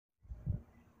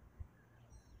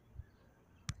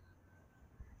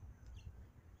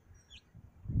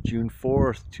June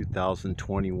 4th,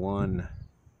 2021,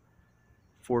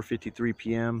 4:53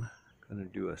 p.m. Gonna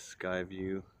do a sky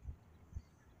view.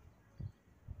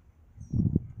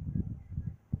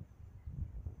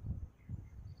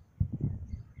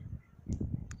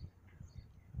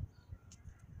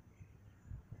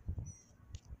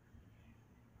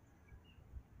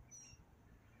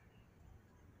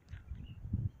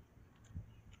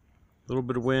 A little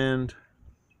bit of wind.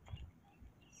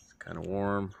 It's kind of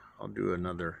warm. I'll do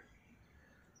another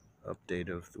update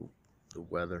of the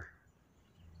weather.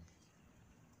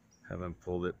 Haven't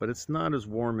pulled it, but it's not as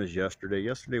warm as yesterday.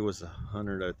 Yesterday was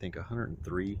 100, I think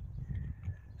 103.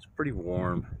 It's pretty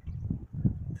warm.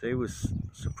 Today was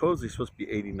supposedly supposed to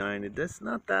be 89. It's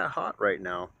not that hot right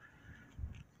now.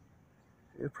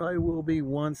 It probably will be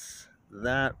once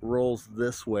that rolls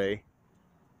this way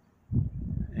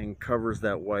and covers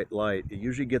that white light. It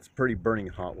usually gets pretty burning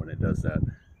hot when it does that.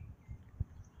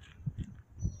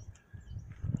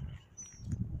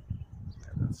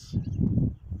 Yeah, that's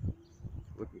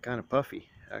looking kind of puffy.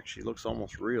 Actually looks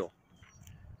almost real.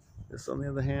 This, on the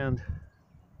other hand,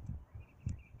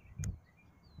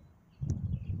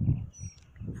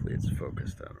 hopefully it's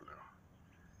focused. I don't know.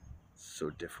 It's so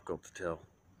difficult to tell.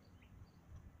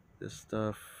 This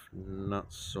stuff,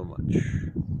 not so much.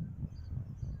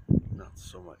 Not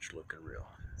so much looking real.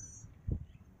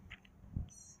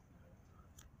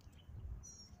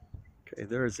 Okay,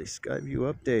 there is a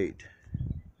Skyview update.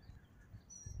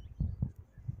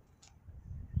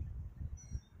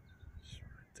 Just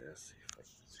right there. See if I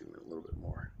can zoom in a little bit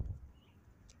more.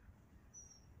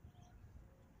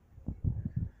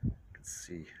 You can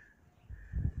see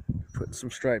putting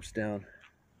some stripes down.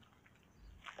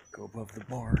 Go above the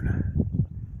barn.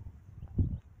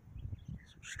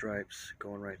 Some stripes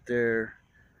going right there.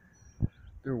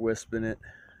 They're wisping it.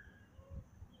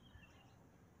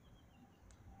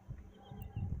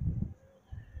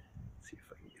 See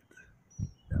if I can get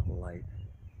that light.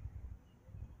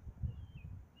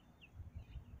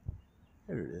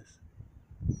 There it is.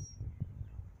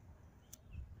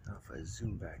 Now if I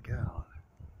zoom back out,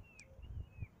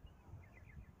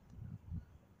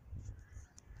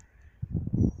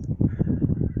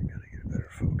 I gotta get a better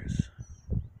focus.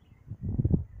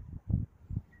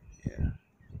 Yeah.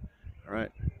 All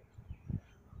right.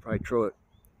 Probably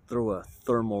throw a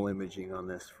thermal imaging on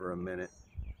this for a minute.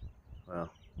 Well,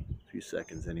 a few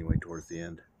seconds anyway towards the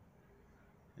end.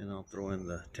 And I'll throw in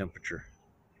the temperature,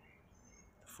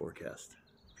 the forecast.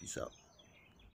 Peace out.